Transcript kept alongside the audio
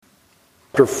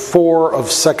Chapter 4 of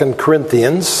 2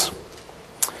 Corinthians.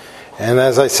 And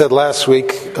as I said last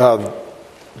week,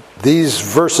 these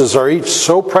verses are each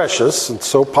so precious and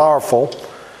so powerful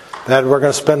that we're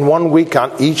going to spend 1 week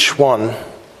on each one.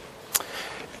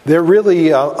 They're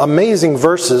really amazing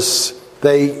verses.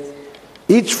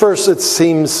 Each verse, it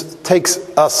seems, takes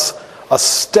us a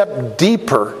step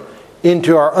deeper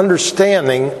into our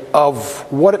understanding of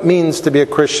what it means to be a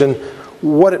Christian,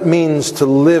 what it means to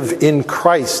live in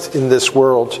Christ in this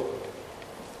world.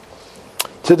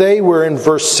 Today we're in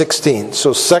verse 16.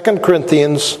 So 2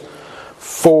 Corinthians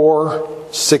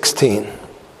 4:16.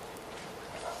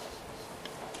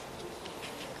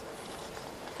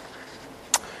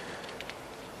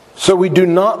 So we do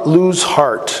not lose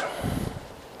heart.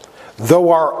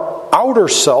 Though our outer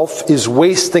self is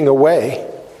wasting away,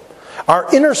 our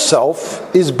inner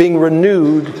self is being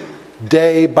renewed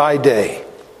day by day.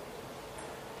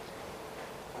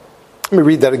 Let me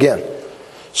read that again.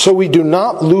 So we do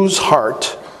not lose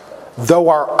heart, though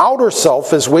our outer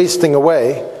self is wasting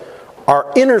away,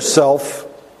 our inner self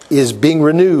is being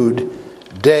renewed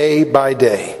day by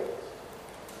day.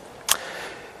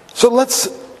 So let's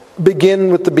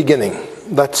begin with the beginning.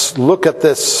 Let's look at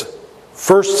this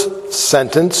first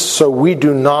sentence, so we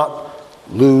do not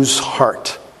lose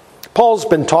heart. Paul's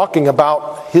been talking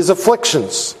about his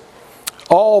afflictions,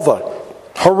 all the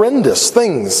horrendous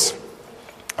things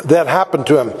that happened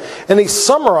to him. And he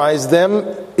summarized them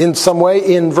in some way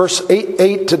in verse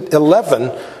 8 to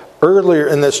 11 earlier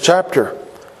in this chapter.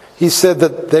 He said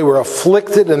that they were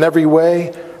afflicted in every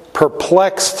way,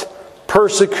 perplexed,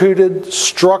 persecuted,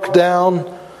 struck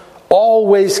down,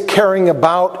 always carrying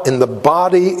about in the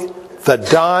body the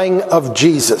dying of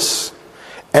Jesus,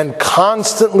 and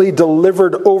constantly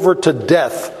delivered over to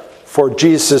death for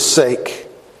Jesus' sake.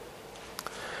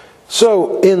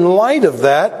 So, in light of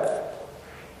that,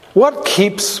 what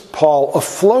keeps Paul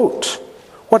afloat?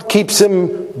 What keeps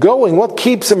him going? What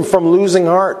keeps him from losing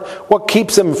heart? What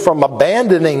keeps him from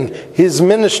abandoning his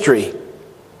ministry?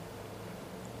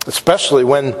 Especially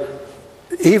when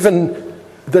even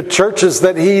the churches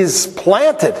that he's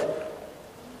planted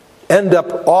end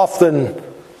up often,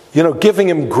 giving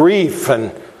him grief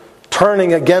and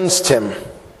turning against him.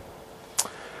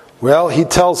 Well, he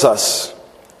tells us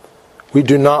we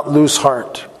do not lose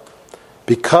heart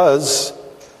because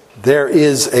there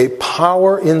is a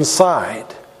power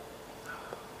inside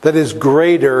that is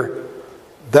greater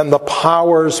than the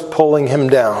powers pulling him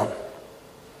down.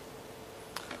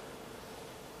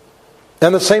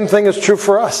 And the same thing is true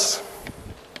for us.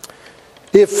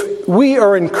 If we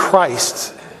are in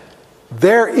Christ,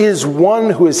 there is one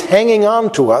who is hanging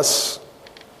on to us,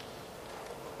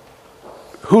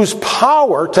 whose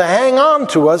power to hang on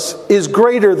to us is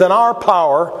greater than our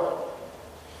power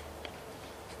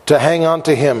to hang on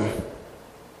to him.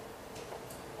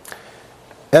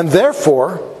 And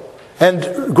therefore,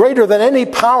 and greater than any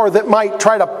power that might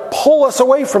try to pull us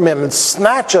away from him and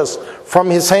snatch us from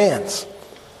his hands.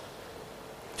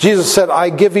 Jesus said, I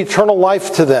give eternal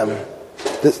life to them,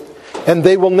 and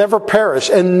they will never perish,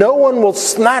 and no one will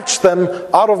snatch them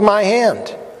out of my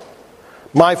hand.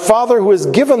 My Father who has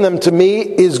given them to me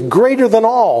is greater than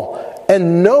all,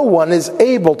 and no one is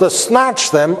able to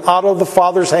snatch them out of the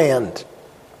Father's hand.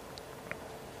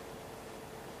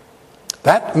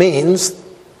 That means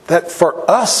that for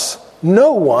us,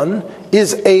 no one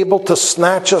is able to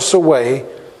snatch us away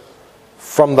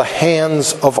from the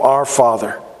hands of our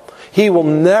Father. He will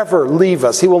never leave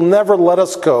us. He will never let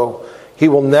us go. He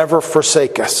will never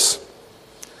forsake us.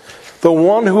 The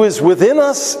one who is within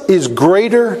us is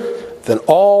greater than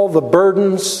all the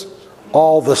burdens,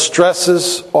 all the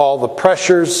stresses, all the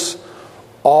pressures,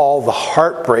 all the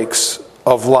heartbreaks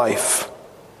of life.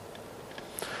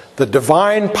 The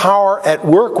divine power at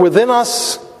work within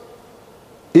us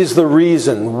is the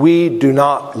reason we do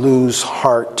not lose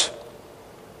heart.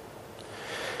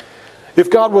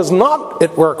 If God was not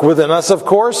at work within us, of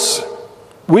course,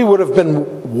 we would have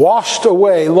been washed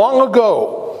away long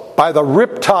ago by the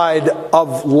riptide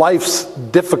of life's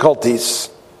difficulties.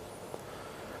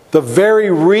 The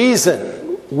very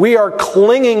reason we are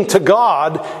clinging to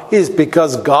God is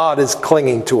because God is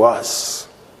clinging to us.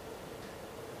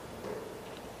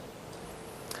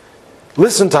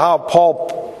 Listen to how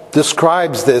Paul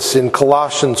describes this in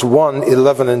Colossians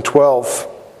 1:11 and 12.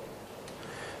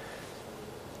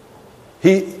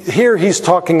 Here he's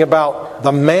talking about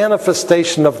the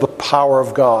manifestation of the power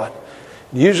of God.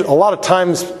 Usually, a lot of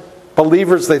times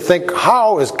believers, they think,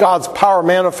 how is God's power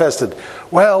manifested?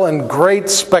 Well, in great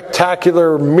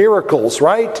spectacular miracles,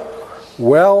 right?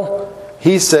 Well,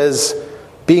 he says,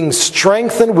 being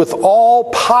strengthened with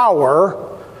all power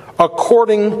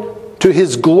according to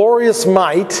his glorious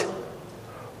might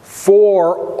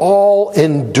for all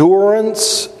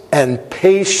endurance and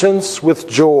patience with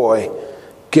joy,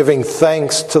 giving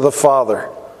thanks to the Father.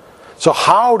 So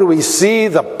how do we see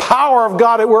the power of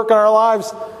God at work in our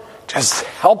lives? Just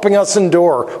helping us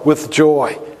endure with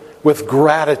joy, with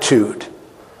gratitude,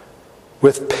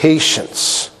 with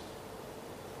patience.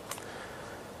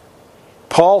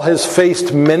 Paul has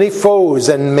faced many foes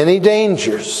and many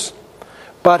dangers,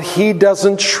 but he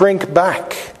doesn't shrink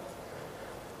back.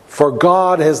 For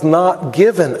God has not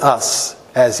given us,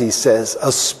 as he says,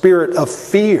 a spirit of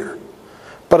fear,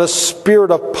 but a spirit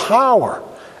of power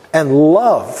and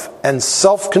love and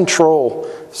self-control.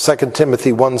 2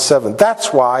 Timothy 1:7.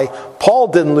 That's why Paul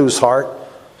didn't lose heart.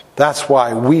 That's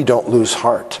why we don't lose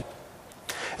heart.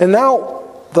 And now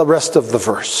the rest of the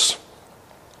verse.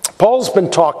 Paul's been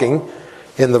talking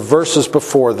in the verses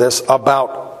before this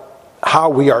about how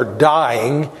we are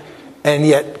dying and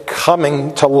yet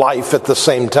coming to life at the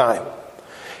same time.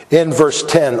 In verse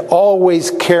 10,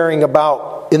 always caring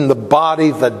about in the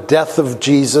body the death of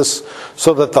Jesus,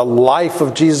 so that the life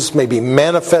of Jesus may be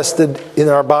manifested in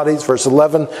our bodies. Verse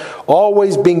 11,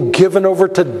 always being given over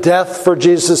to death for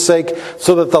Jesus' sake,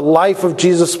 so that the life of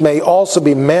Jesus may also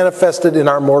be manifested in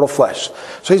our mortal flesh.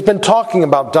 So he's been talking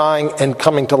about dying and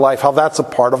coming to life, how that's a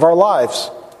part of our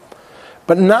lives.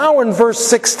 But now in verse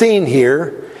 16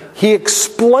 here, he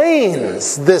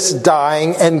explains this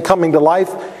dying and coming to life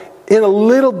in a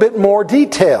little bit more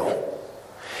detail.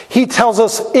 He tells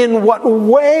us in what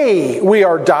way we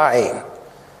are dying.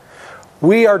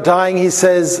 We are dying, he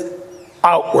says,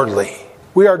 outwardly.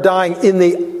 We are dying in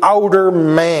the outer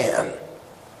man.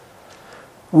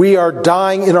 We are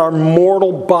dying in our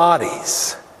mortal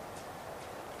bodies.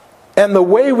 And the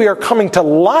way we are coming to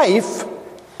life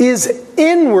is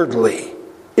inwardly,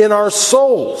 in our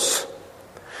souls.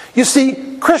 You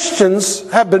see, Christians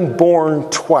have been born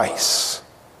twice.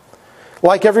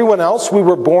 Like everyone else, we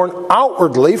were born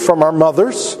outwardly from our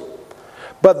mothers,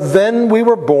 but then we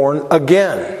were born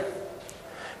again.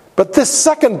 But this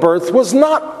second birth was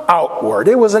not outward,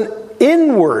 it was an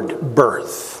inward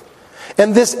birth.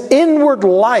 And this inward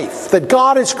life that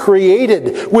God has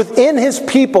created within his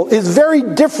people is very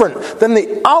different than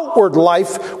the outward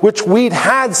life which we'd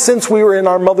had since we were in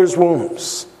our mother's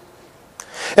wombs.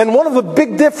 And one of the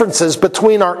big differences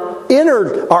between our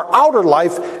outer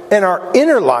life and our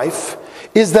inner life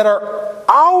is that our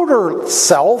outer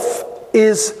self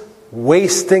is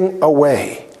wasting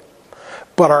away,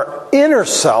 but our inner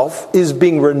self is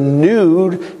being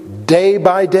renewed day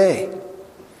by day.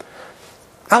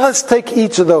 Now let's take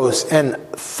each of those and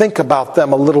think about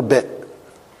them a little bit.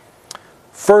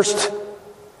 First,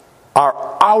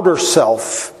 our outer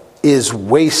self is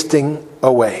wasting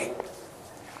away.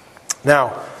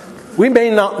 Now, we may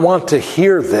not want to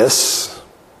hear this.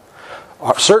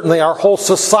 Certainly our whole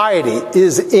society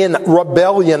is in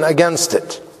rebellion against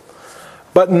it.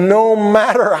 But no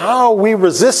matter how we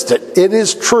resist it, it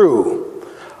is true.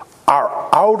 Our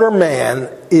outer man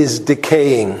is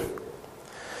decaying.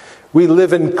 We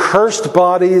live in cursed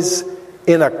bodies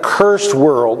in a cursed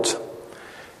world,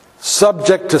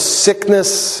 subject to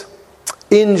sickness,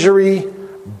 injury,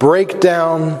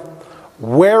 breakdown,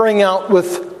 wearing out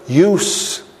with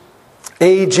use,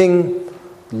 aging,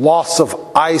 loss of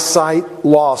eyesight,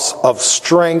 loss of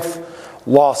strength,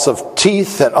 loss of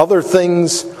teeth and other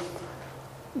things.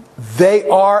 They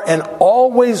are and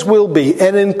always will be,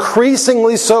 and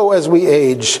increasingly so as we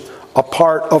age, a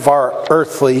part of our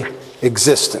earthly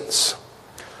existence.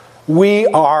 We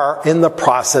are in the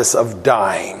process of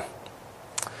dying.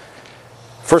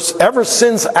 Ever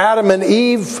since Adam and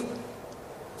Eve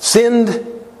sinned,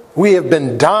 we have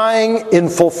been dying in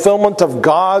fulfillment of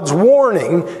God's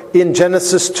warning in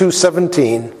Genesis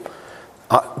 2:17.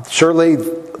 Surely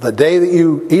the day that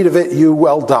you eat of it, you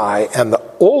will die. And the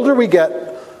older we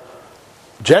get,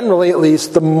 generally at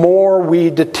least, the more we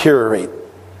deteriorate,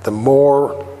 the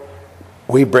more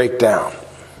we break down.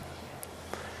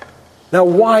 Now,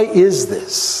 why is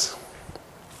this?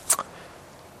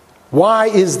 Why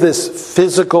is this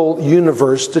physical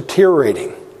universe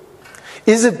deteriorating?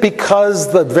 Is it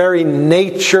because the very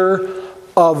nature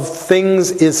of things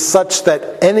is such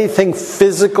that anything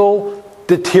physical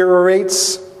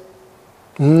deteriorates?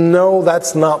 No,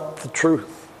 that's not the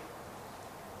truth.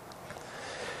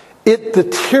 It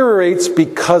deteriorates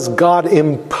because God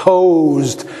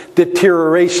imposed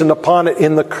deterioration upon it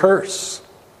in the curse.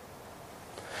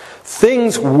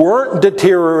 Things weren't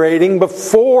deteriorating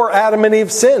before Adam and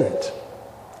Eve sinned.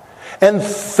 And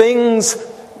things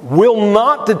will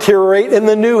not deteriorate in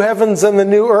the new heavens and the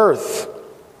new earth.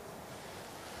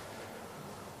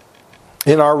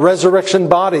 In our resurrection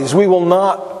bodies, we will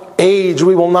not age,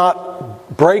 we will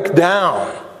not break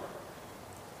down.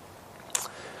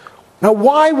 Now,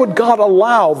 why would God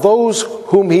allow those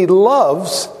whom he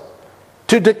loves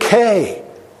to decay,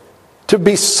 to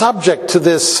be subject to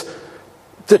this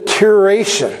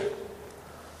deterioration?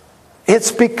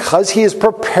 It's because he is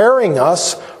preparing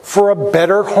us for a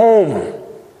better home.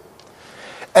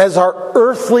 As our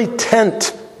earthly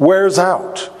tent wears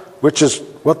out, which is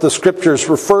what the scriptures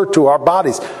refer to our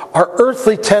bodies, our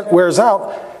earthly tent wears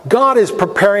out, God is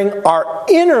preparing our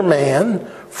inner man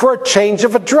for a change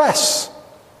of address.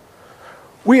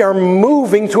 We are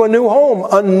moving to a new home,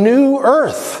 a new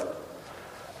earth.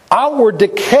 Outward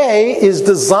decay is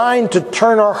designed to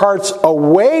turn our hearts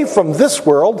away from this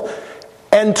world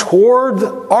and toward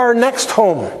our next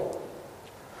home.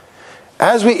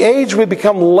 As we age, we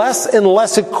become less and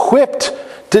less equipped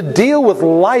to deal with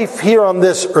life here on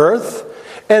this earth,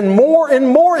 and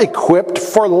more equipped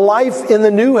for life in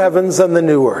the new heavens and the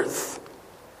new earth.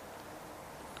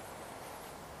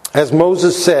 As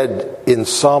Moses said in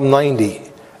Psalm 90,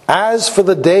 "As for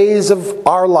the days of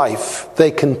our life,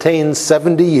 they contain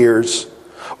 70 years,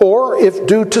 or if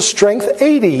due to strength,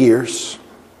 80 years.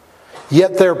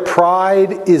 Yet their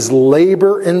pride is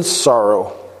labor and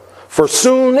sorrow, for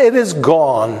soon it is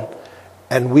gone,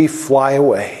 and we fly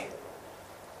away."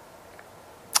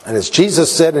 And as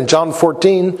Jesus said in John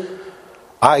 14,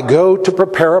 "I go to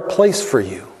prepare a place for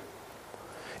you.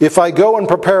 If I go and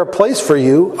prepare a place for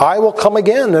you, I will come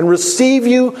again and receive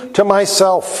you to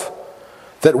myself,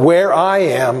 that where I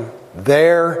am,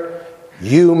 there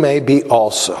you may be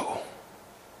also."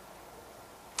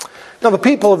 Now, the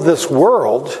people of this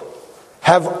world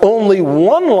have only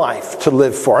one life to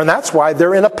live for, and that's why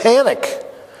they're in a panic,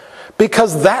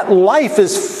 because that life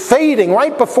is fading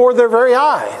right before their very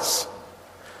eyes.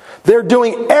 They're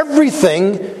doing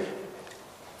everything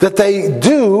that they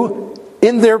do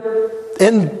in their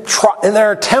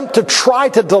attempt to try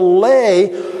to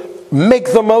delay,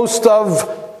 make the most of,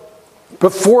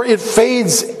 before it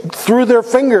fades through their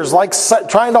fingers, like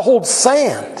trying to hold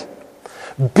sand.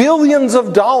 Billions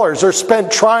of dollars are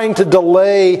spent trying to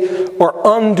delay or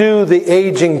undo the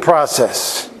aging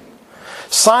process.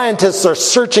 Scientists are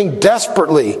searching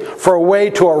desperately for a way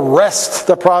to arrest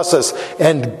the process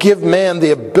and give man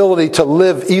the ability to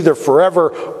live either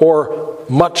forever or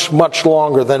much, much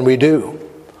longer than we do.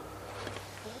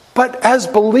 But as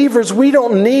believers, we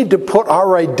don't need to put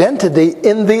our identity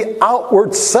in the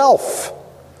outward self.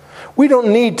 We don't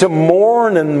need to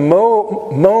mourn and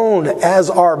moan as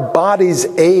our bodies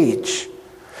age.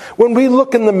 When we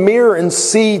look in the mirror and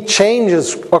see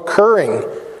changes occurring,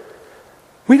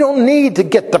 we don't need to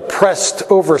get depressed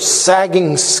over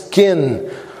sagging skin,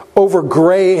 over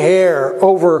gray hair,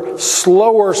 over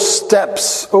slower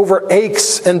steps, over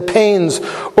aches and pains,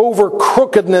 over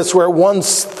crookedness where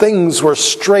once things were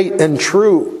straight and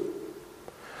true.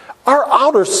 Our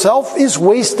outer self is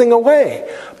wasting away,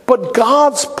 but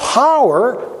God's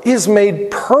power is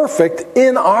made perfect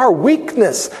in our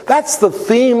weakness. That's the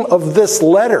theme of this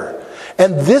letter.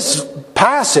 And this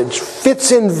passage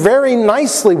fits in very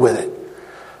nicely with it.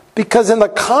 Because in the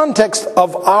context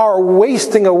of our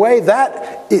wasting away,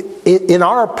 that in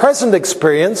our present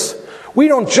experience, we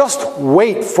don't just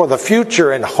wait for the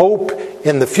future and hope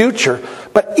in the future,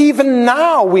 but even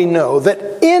now we know that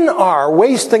in our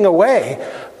wasting away,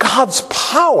 God's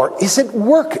power is at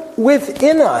work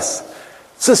within us,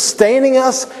 sustaining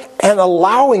us and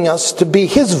allowing us to be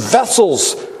his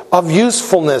vessels of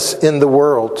usefulness in the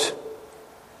world.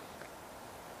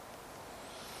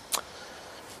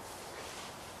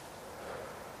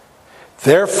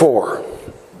 Therefore,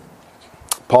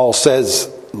 Paul says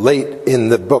late in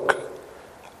the book,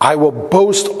 "I will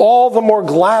boast all the more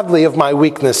gladly of my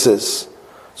weaknesses,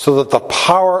 so that the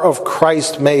power of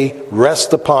Christ may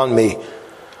rest upon me.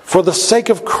 For the sake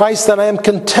of Christ, then I am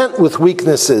content with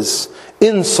weaknesses,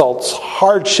 insults,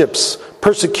 hardships,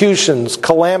 persecutions,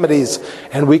 calamities,"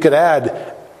 and we could add,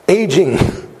 aging.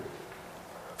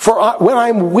 "For when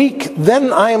I'm weak,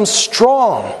 then I am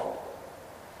strong."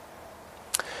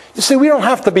 You see, we don't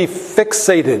have to be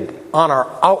fixated on our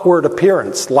outward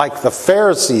appearance like the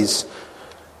Pharisees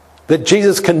that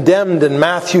Jesus condemned in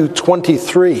Matthew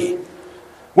 23.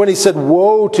 When he said,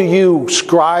 "Woe to you,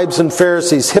 scribes and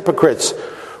Pharisees, hypocrites,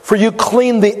 for you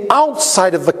clean the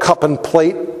outside of the cup and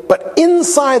plate, but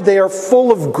inside they are full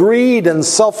of greed and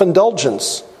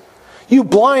self-indulgence. You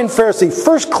blind Pharisee,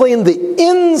 first clean the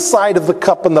inside of the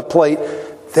cup and the plate,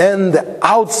 then the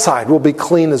outside will be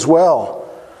clean as well.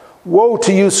 Woe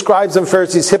to you, scribes and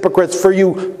Pharisees, hypocrites, for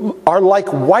you are like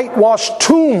whitewashed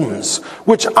tombs,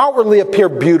 which outwardly appear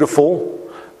beautiful,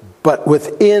 but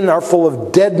within are full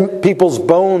of dead people's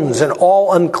bones and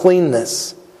all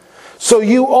uncleanness. So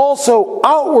you also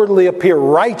outwardly appear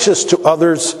righteous to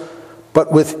others,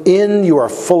 but within you are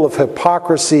full of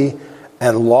hypocrisy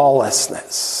and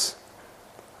lawlessness.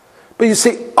 But you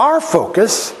see, our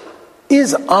focus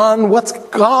is on what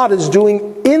God is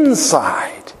doing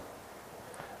inside,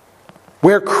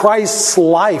 where Christ's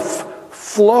life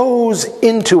flows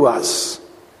into us.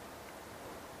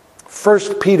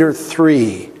 1 Peter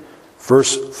 3,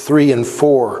 verse 3 and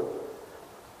 4.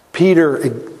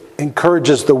 Peter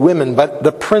encourages the women, but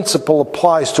the principle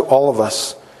applies to all of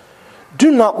us. Do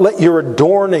not let your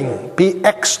adorning be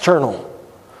external,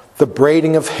 the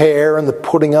braiding of hair and the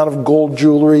putting on of gold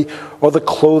jewelry or the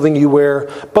clothing you wear,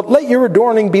 but let your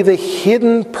adorning be the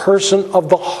hidden person of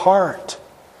the heart,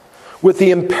 with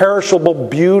the imperishable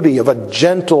beauty of a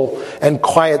gentle and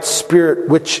quiet spirit,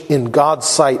 which in God's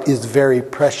sight is very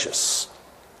precious.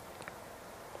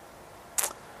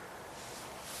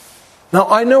 Now,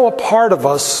 I know a part of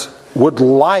us would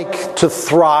like to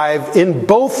thrive in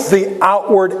both the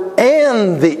outward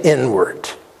and the inward.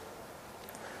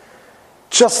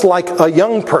 Just like a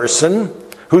young person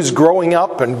who's growing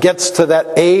up and gets to that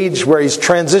age where he's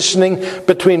transitioning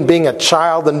between being a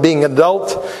child and being an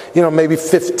adult, maybe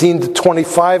 15 to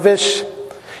 25-ish.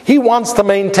 He wants to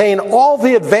maintain all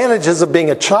the advantages of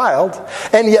being a child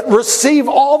and yet receive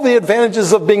all the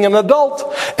advantages of being an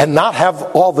adult and not have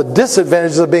all the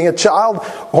disadvantages of being a child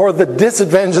or the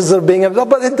disadvantages of being an adult.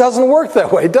 But it doesn't work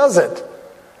that way, does it?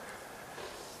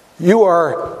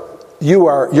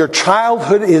 Your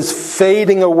childhood is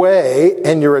fading away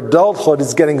and your adulthood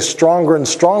is getting stronger and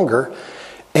stronger,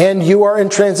 and you are in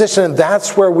transition, and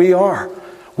that's where we are.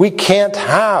 We can't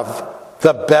have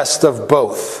the best of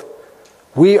both.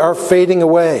 We are fading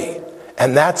away,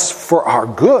 and that's for our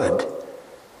good.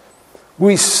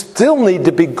 We still need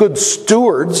to be good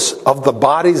stewards of the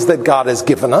bodies that God has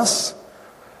given us,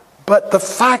 but the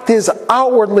fact is,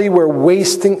 outwardly we're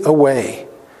wasting away.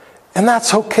 And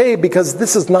that's okay, because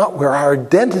this is not where our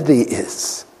identity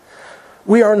is.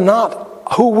 We are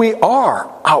not who we are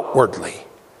outwardly.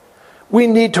 We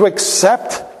need to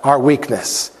accept our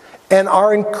weakness and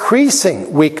our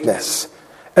increasing weakness.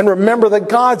 And remember that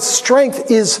God's strength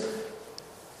is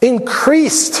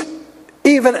increased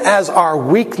even as our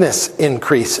weakness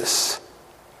increases.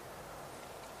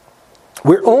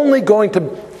 We're only going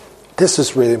to, this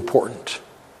is really important,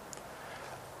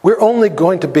 we're only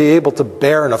going to be able to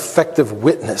bear an effective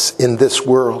witness in this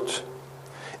world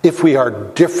if we are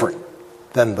different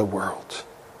than the world.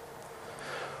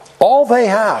 All they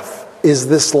have is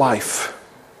this life.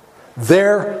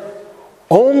 Their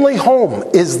only home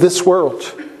is this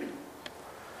world.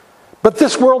 But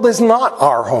this world is not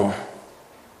our home.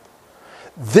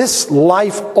 This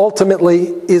life ultimately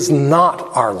is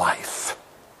not our life.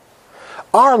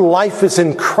 Our life is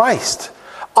in Christ.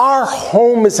 Our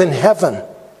home is in heaven.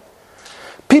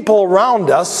 People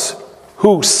around us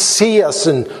who see us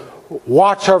and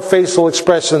watch our facial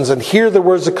expressions and hear the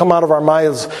words that come out of our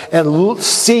mouths and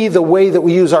see the way that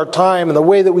we use our time and the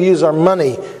way that we use our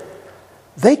money,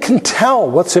 they can tell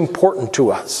what's important to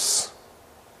us.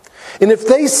 And if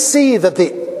they see that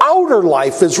the outer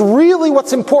life is really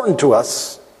what's important to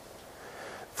us,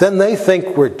 then they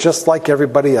think we're just like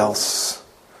everybody else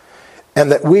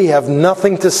and that we have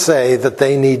nothing to say that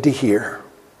they need to hear.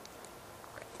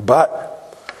 But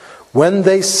when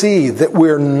they see that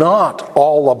we're not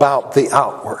all about the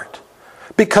outward,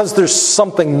 because there's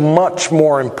something much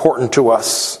more important to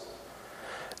us,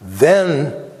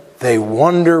 then they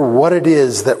wonder what it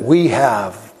is that we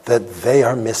have that they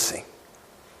are missing.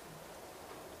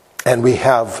 And we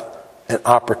have an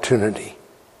opportunity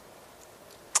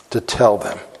to tell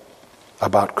them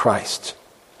about Christ.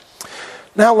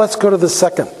 Now let's go to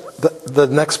the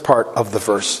next part of the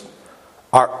verse.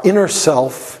 Our inner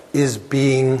self is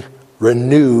being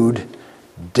renewed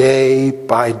day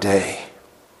by day.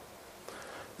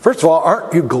 First of all,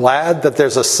 aren't you glad that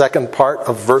there's a second part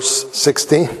of verse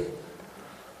 16?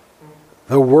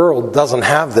 The world doesn't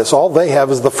have this. All they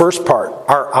have is the first part.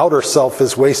 Our outer self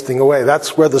is wasting away.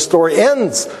 That's where the story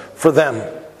ends for them,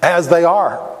 as they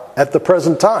are at the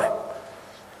present time.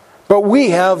 But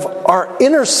we have our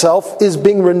inner self is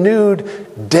being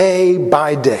renewed day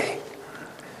by day.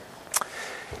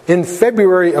 In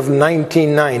February of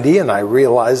 1990, and I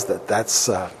realize that that's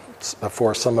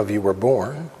before some of you were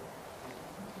born,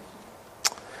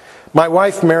 my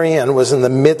wife Marianne was in the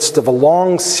midst of a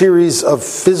long series of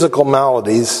physical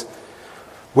maladies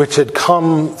which had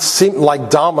come, seemed like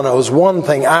dominoes, one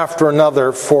thing after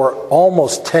another, for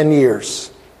almost 10 years.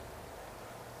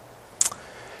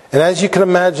 And as you can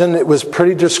imagine, it was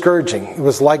pretty discouraging. It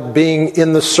was like being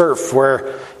in the surf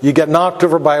where you get knocked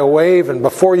over by a wave, and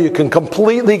before you can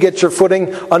completely get your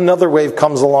footing, another wave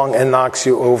comes along and knocks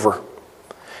you over.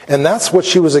 And that's what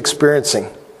she was experiencing.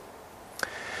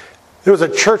 There was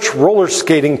a church roller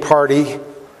skating party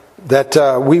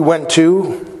that we went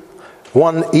to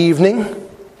one evening,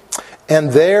 and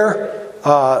there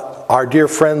our dear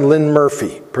friend Lynn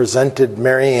Murphy presented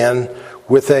Marianne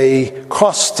with a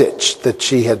cross stitch that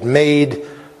she had made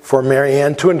for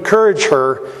Marianne to encourage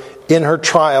her in her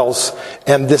trials.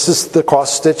 And this is the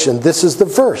cross stitch, and this is the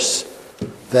verse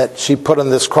that she put on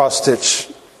this cross stitch.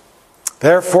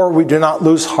 Therefore we do not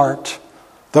lose heart.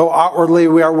 Though outwardly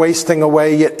we are wasting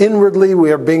away, yet inwardly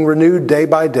we are being renewed day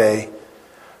by day.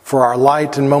 For our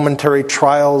light and momentary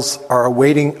trials are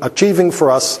achieving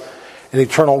for us an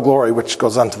eternal glory, which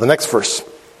goes on to the next verse.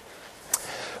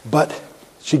 But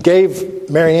she gave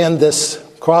Marianne this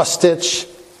cross stitch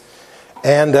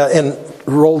and in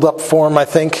rolled up form, I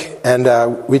think,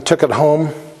 and we took it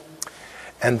home.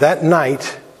 And that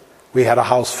night we had a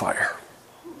house fire.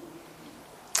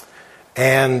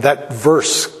 And that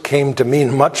verse came to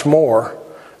mean much more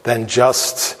than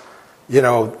just,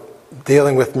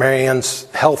 dealing with Marianne's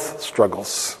health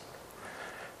struggles.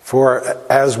 For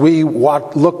as we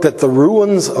looked at the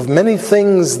ruins of many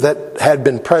things that had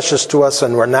been precious to us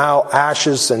and were now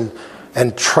ashes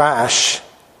and trash,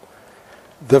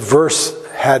 the verse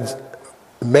had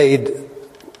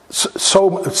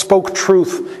spoke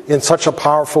truth in such a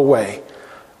powerful way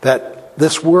that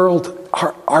this world,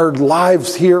 our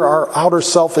lives here, our outer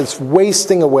self is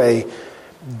wasting away,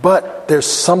 but there's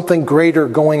something greater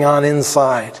going on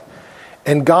inside.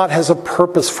 And God has a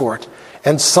purpose for it.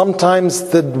 And sometimes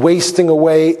the wasting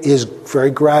away is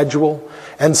very gradual.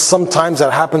 And sometimes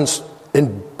it happens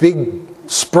in big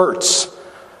spurts.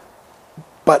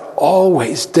 But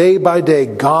always, day by day,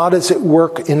 God is at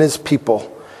work in His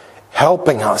people,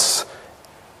 helping us,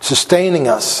 sustaining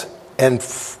us, and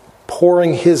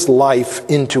pouring His life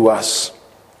into us.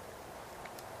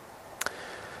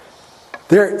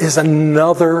 There is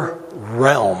another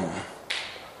realm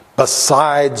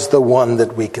besides the one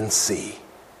that we can see.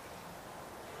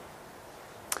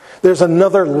 There's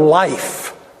another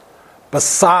life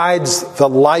besides the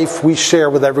life we share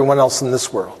with everyone else in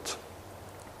this world.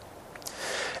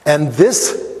 And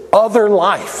this other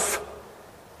life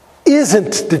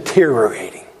isn't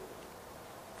deteriorating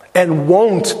and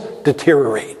won't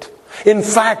deteriorate. In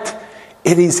fact,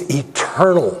 it is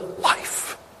eternal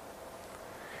life.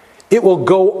 It will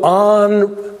go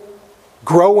on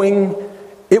growing.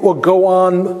 It will go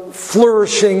on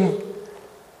flourishing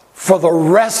for the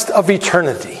rest of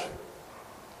eternity.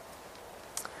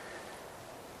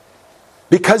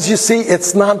 Because you see,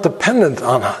 it's not dependent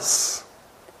on us.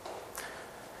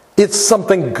 It's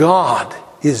something God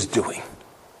is doing.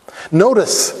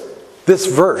 Notice this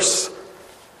verse.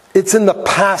 It's in the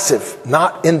passive,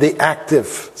 not in the active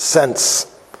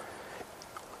sense.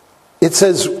 It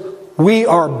says, we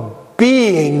are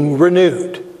being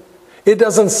renewed. It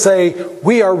doesn't say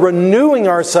we are renewing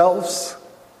ourselves.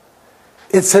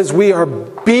 It says we are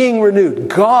being renewed.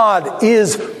 God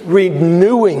is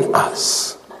renewing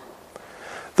us.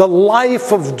 The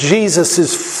life of Jesus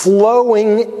is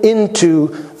flowing into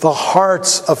the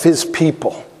hearts of His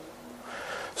people.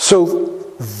 So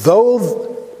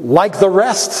though, like the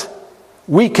rest,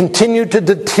 we continue to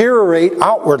deteriorate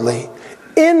outwardly,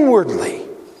 inwardly,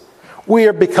 we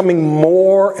are becoming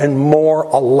more and more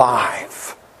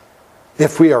alive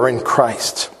if we are in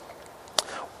Christ.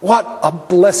 What a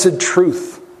blessed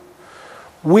truth.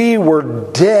 We were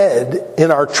dead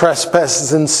in our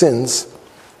trespasses and sins,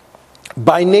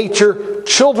 by nature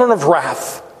children of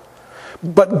wrath.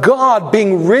 But God,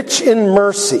 being rich in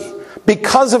mercy,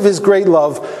 because of His great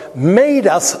love, made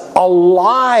us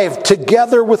alive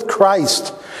together with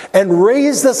Christ and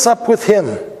raised us up with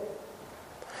Him.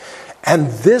 And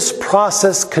this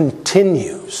process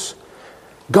continues.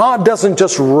 God doesn't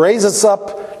just raise us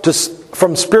up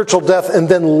from spiritual death and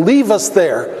then leave us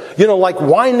there, like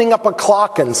winding up a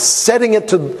clock and setting it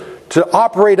to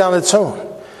operate on its own.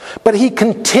 But He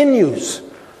continues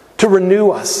to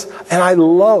renew us. And I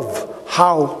love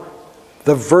how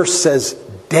the verse says,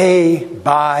 day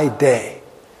by day.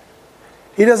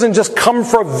 He doesn't just come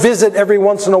for a visit every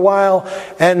once in a while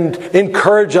and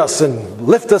encourage us and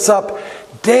lift us up.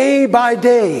 Day by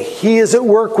day, He is at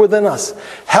work within us,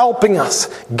 helping us,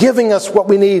 giving us what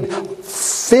we need,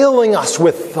 filling us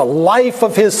with the life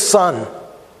of His Son.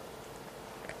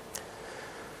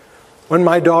 When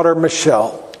my daughter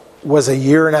Michelle was 1.5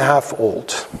 years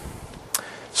old,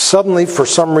 suddenly, for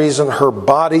some reason, her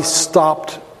body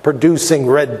stopped producing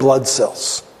red blood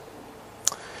cells.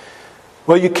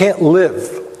 Well, you can't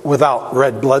live without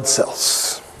red blood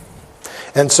cells.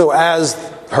 And so as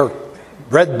her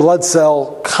red blood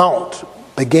cell count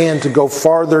began to go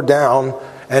farther down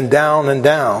and down and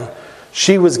down,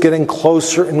 she was getting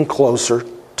closer and closer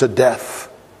to death.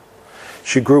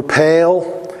 She grew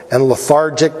pale and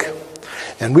lethargic,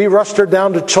 and we rushed her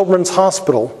down to Children's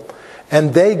Hospital,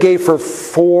 and they gave her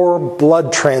 4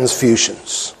 blood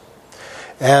transfusions.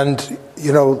 And,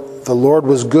 the Lord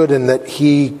was good in that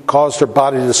He caused her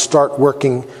body to start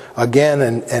working again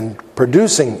and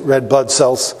producing red blood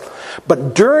cells.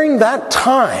 But during that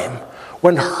time,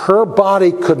 when her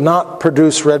body could not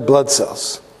produce red blood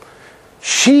cells,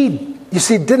 she,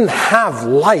 didn't have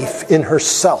life in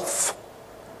herself.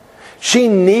 She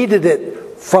needed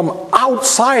it from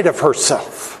outside of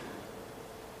herself.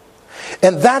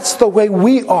 And that's the way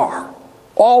we are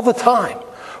all the time.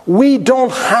 We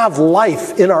don't have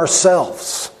life in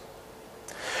ourselves.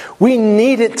 We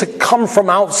need it to come from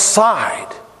outside.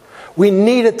 We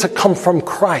need it to come from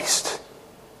Christ.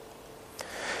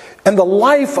 And the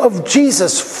life of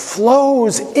Jesus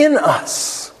flows in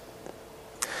us.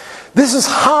 This is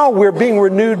how we're being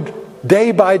renewed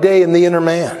day by day in the inner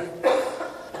man.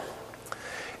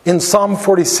 In Psalm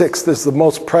 46, there's the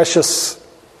most precious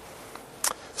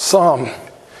psalm,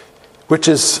 which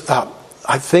is,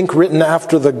 I think, written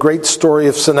after the great story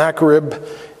of Sennacherib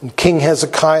and King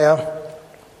Hezekiah.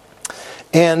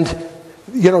 And,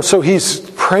 so he's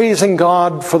praising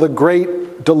God for the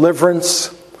great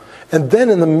deliverance. And then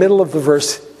in the middle of the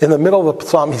verse, in the middle of the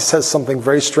psalm, he says something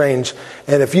very strange.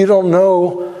 And if you don't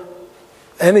know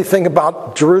anything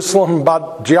about Jerusalem,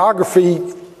 about geography,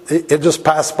 it just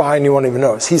passed by and you won't even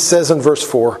notice. He says in verse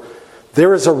 4,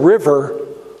 "There is a river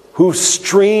whose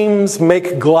streams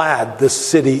make glad the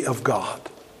city of God."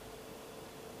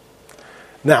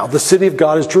 Now, the city of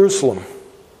God is Jerusalem.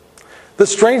 The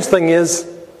strange thing is,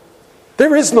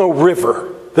 there is no river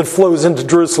that flows into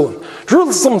Jerusalem.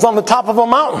 Jerusalem's on the top of a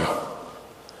mountain.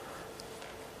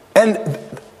 And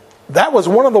that was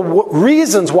one of the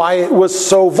reasons why it was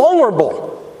so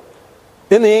vulnerable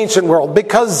in the ancient world,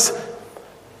 because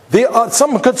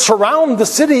someone could surround the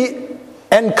city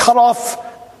and cut off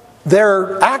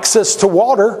their access to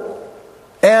water,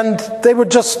 and they would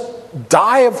just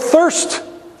die of thirst.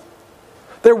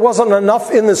 There wasn't enough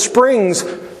in the springs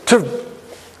to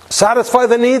satisfy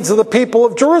the needs of the people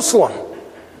of Jerusalem.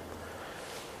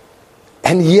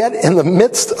 And yet, in the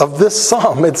midst of this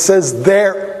psalm, it says,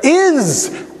 "There is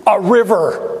a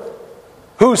river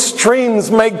whose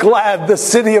streams make glad the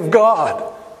city of God."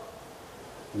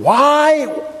 Why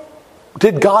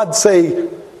did God say,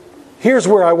 "Here's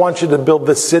where I want you to build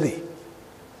this city"?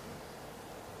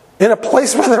 In a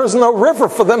place where there was no river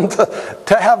for them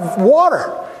to have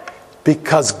water.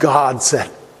 Because God said,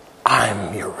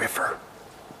 "I'm your river."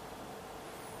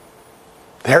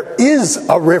 There is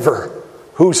a river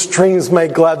whose streams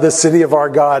make glad the city of our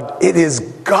God. It is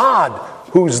God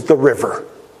who's the river.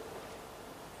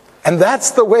 And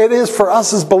that's the way it is for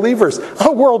us as believers.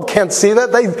 Our world can't see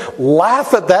that. They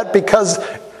laugh at that because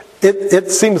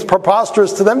it seems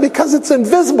preposterous to them, because it's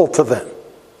invisible to them.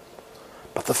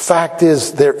 But the fact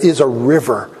is, there is a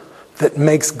river that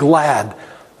makes glad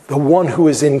the one who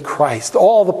is in Christ,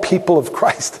 all the people of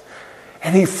Christ.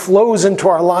 And He flows into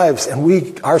our lives, and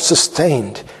we are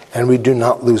sustained, and we do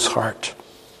not lose heart.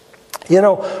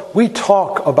 We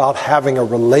talk about having a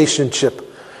relationship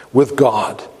with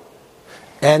God.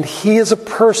 And He is a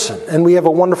person, and we have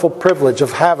a wonderful privilege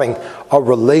of having a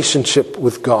relationship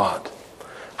with God.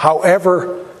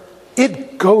 However,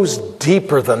 it goes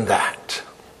deeper than that.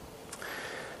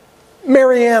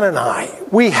 Marianne and I,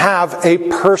 we have a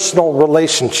personal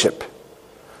relationship.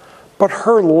 But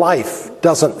her life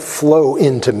doesn't flow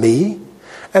into me,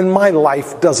 and my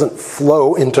life doesn't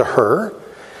flow into her.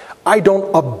 I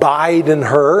don't abide in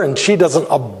her, and she doesn't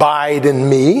abide in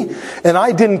me. And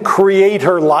I didn't create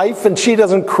her life, and she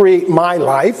doesn't create my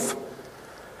life.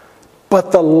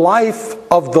 But the life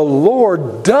of the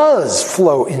Lord does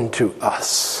flow into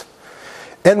us.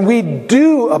 And we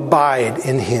do abide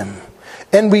in Him.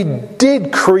 And we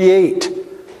did create,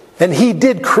 and He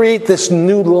did create this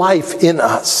new life in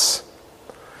us.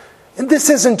 And this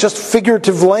isn't just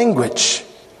figurative language,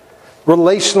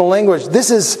 relational language.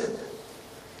 This is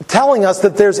telling us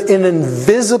that there's an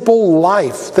invisible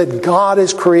life that God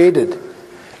has created.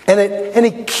 And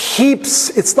He keeps,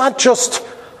 it's not just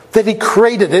that He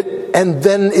created it and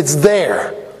then it's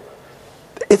there.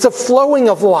 It's a flowing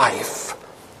of life.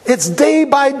 It's day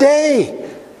by day.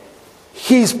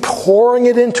 He's pouring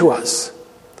it into us.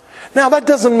 Now, that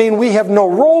doesn't mean we have no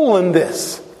role in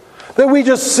this. That we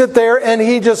just sit there and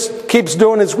He just keeps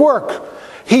doing His work.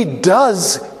 He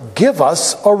does give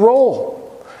us a role.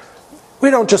 We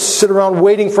don't just sit around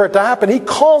waiting for it to happen. He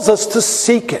calls us to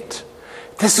seek it.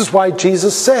 This is why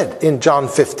Jesus said in John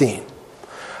 15,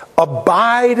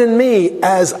 abide in me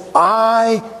as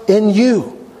I in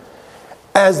you.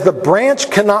 As the branch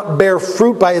cannot bear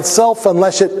fruit by itself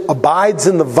unless it abides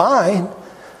in the vine,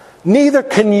 neither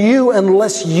can you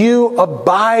unless you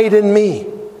abide in me.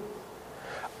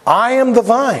 I am the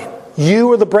vine,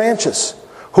 you are the branches.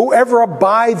 Whoever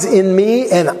abides in me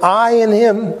and I in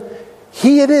him,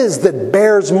 he it is that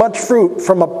bears much fruit,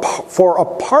 for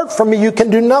apart from me you can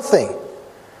do nothing.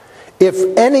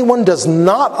 If anyone does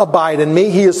not abide in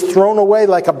me, he is thrown away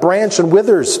like a branch and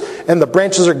withers, and the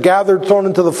branches are gathered, thrown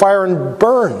into the fire, and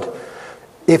burned.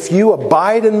 If you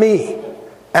abide in me,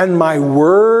 and my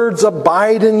words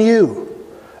abide in you,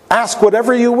 ask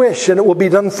whatever you wish, and it will be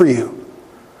done for you.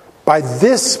 By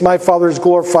this my Father is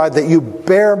glorified, that you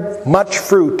bear much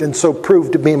fruit, and so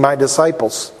prove to be my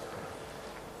disciples.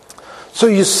 So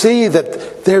you see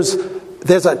that there's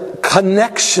a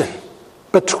connection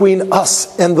between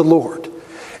us and the Lord.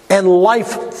 And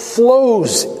life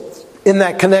flows in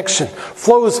that connection.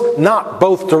 Flows not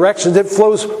both directions. It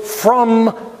flows from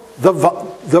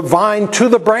the vine to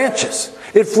the branches.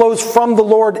 It flows from the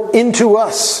Lord into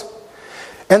us.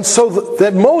 And so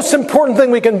the most important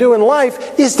thing we can do in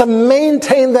life is to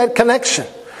maintain that connection.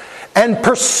 And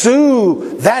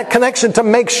pursue that connection to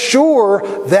make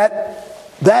sure that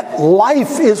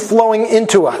life is flowing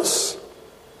into us.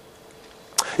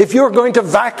 If you're going to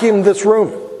vacuum this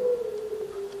room,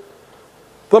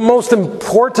 the most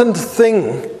important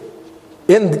thing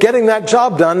in getting that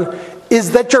job done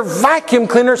is that your vacuum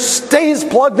cleaner stays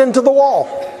plugged into the wall.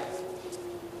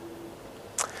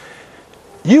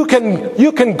 You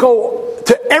can go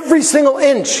to every single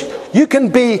inch. You can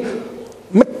be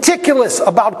meticulous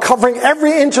about covering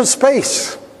every inch of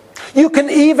space. You can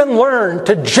even learn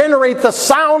to generate the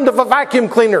sound of a vacuum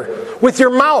cleaner with your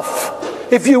mouth.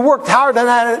 If you worked hard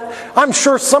at it, I'm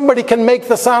sure somebody can make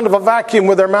the sound of a vacuum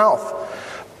with their mouth.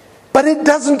 But it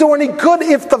doesn't do any good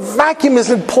if the vacuum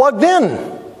isn't plugged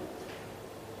in.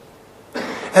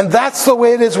 And that's the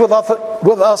way it is with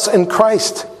us in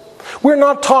Christ. We're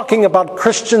not talking about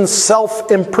Christian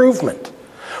self-improvement.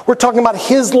 We're talking about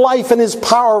His life and His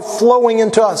power flowing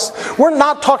into us. We're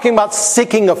not talking about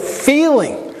seeking a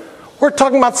feeling. We're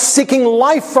talking about seeking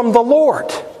life from the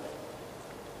Lord.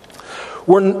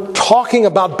 We're talking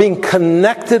about being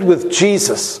connected with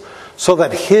Jesus so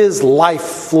that His life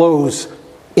flows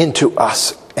into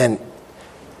us and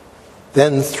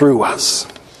then through us.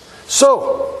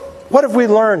 So, what have we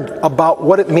learned about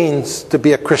what it means to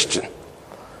be a Christian?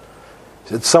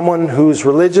 Is it someone who's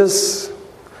religious?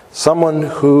 Someone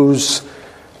whose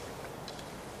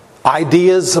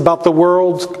ideas about the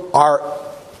world are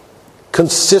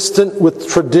consistent with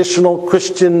traditional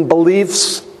Christian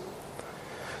beliefs?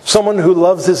 Someone who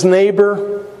loves his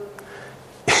neighbor?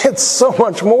 It's so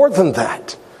much more than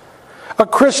that. A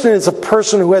Christian is a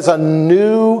person who has a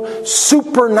new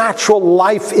supernatural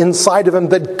life inside of him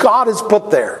that God has put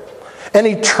there. An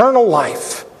eternal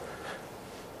life.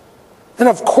 And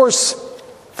of course,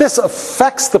 this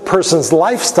affects the person's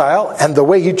lifestyle and the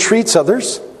way he treats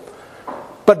others.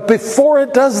 But before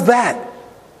it does that,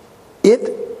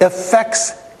 it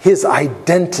affects his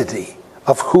identity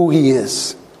of who he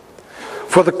is.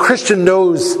 For the Christian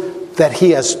knows that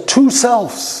he has two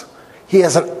selves. He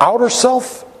has an outer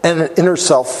self and an inner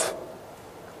self.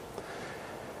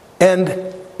 And,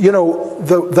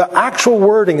 the actual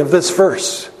wording of this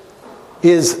verse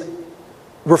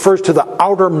refers to the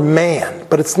outer man.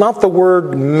 But it's not the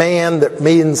word man that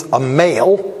means a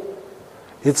male.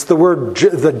 It's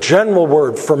the general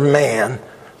word for man,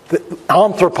 the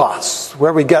anthropos,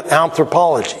 where we get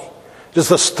anthropology, just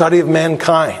the study of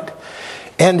mankind.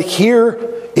 And here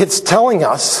it's telling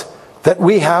us that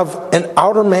we have an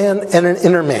outer man and an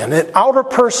inner man, an outer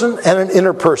person and an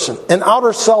inner person, an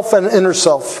outer self and an inner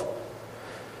self.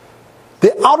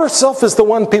 The outer self is the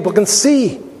one people can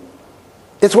see.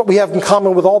 It's what we have in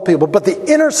common with all people. But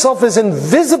the inner self is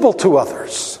invisible to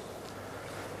others.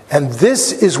 And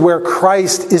this is where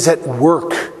Christ is at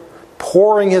work,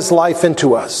 pouring His life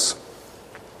into us.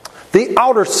 The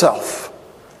outer self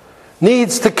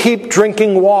needs to keep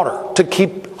drinking water, to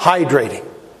keep hydrating.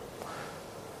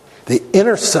 The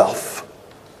inner self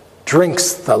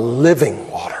drinks the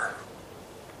living water.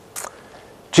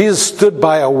 Jesus stood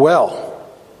by a well.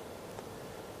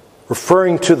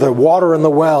 Referring to the water in the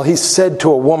well, He said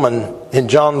to a woman in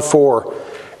John 4,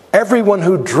 "Everyone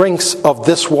who drinks of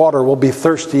this water will be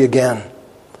thirsty again.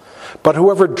 But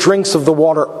whoever drinks of the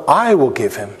water I will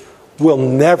give him will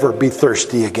never be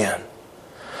thirsty again.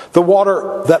 The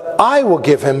water that I will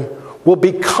give him will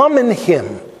become in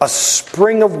him a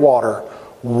spring of water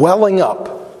welling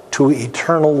up to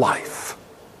eternal life.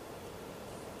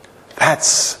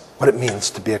 That's what it means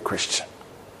to be a Christian.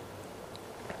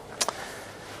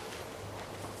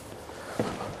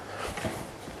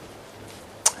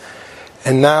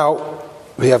 And now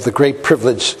we have the great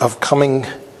privilege of coming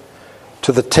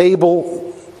to the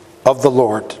table of the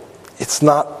Lord. It's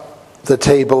not the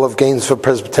table of Gainesville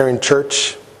Presbyterian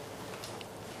Church.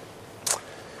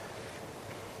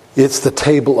 It's the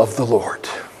table of the Lord.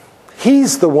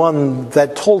 He's the one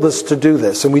that told us to do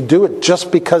this, and we do it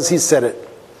just because He said it.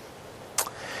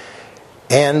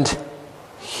 And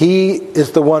He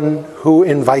is the one who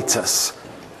invites us.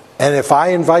 And if I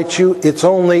invite you, it's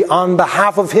only on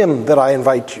behalf of Him that I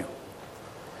invite you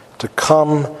to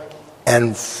come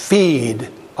and feed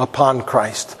upon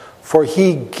Christ. For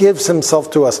He gives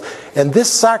Himself to us. And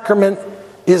this sacrament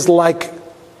is like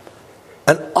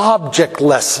an object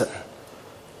lesson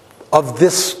of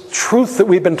this truth that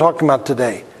we've been talking about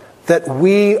today. That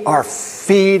we are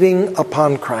feeding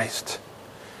upon Christ.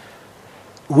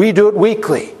 We do it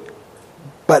weekly.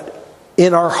 But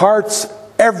in our hearts,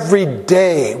 every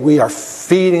day we are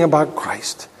feeding about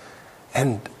Christ.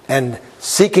 And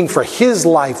seeking for His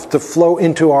life to flow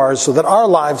into ours so that our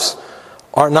lives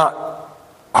are not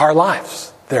our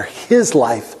lives. They're His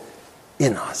life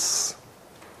in us.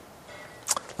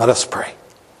 Let us pray.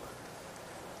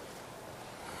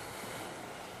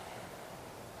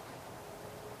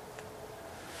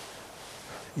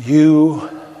 You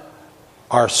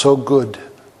are so good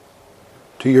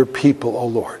to your people, O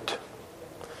Lord.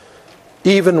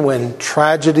 Even when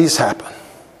tragedies happen,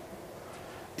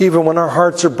 even when our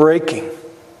hearts are breaking,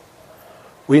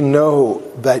 we know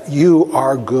that you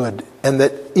are good and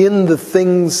that in the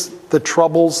things, the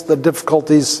troubles, the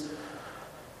difficulties,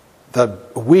 the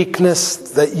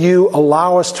weakness that you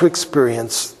allow us to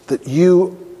experience, that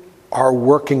you are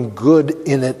working good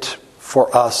in it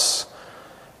for us.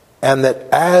 And that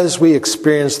as we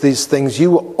experience these things, you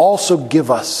will also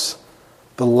give us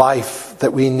the life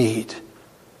that we need,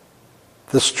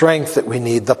 the strength that we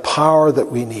need, the power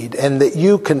that we need, and that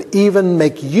you can even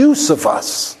make use of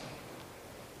us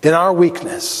in our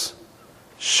weakness,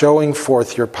 showing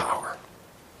forth your power.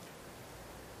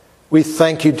 We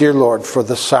thank you, dear Lord, for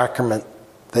the sacrament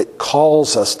that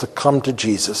calls us to come to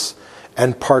Jesus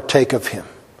and partake of Him.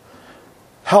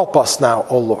 Help us now,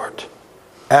 O Lord,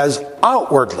 as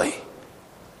outwardly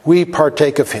we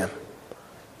partake of Him,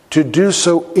 to do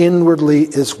so inwardly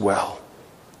as well.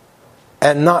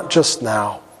 And not just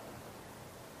now,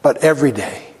 but every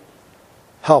day.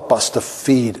 Help us to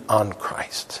feed on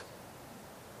Christ.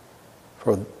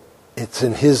 For it's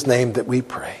in His name that we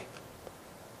pray.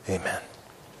 Amen.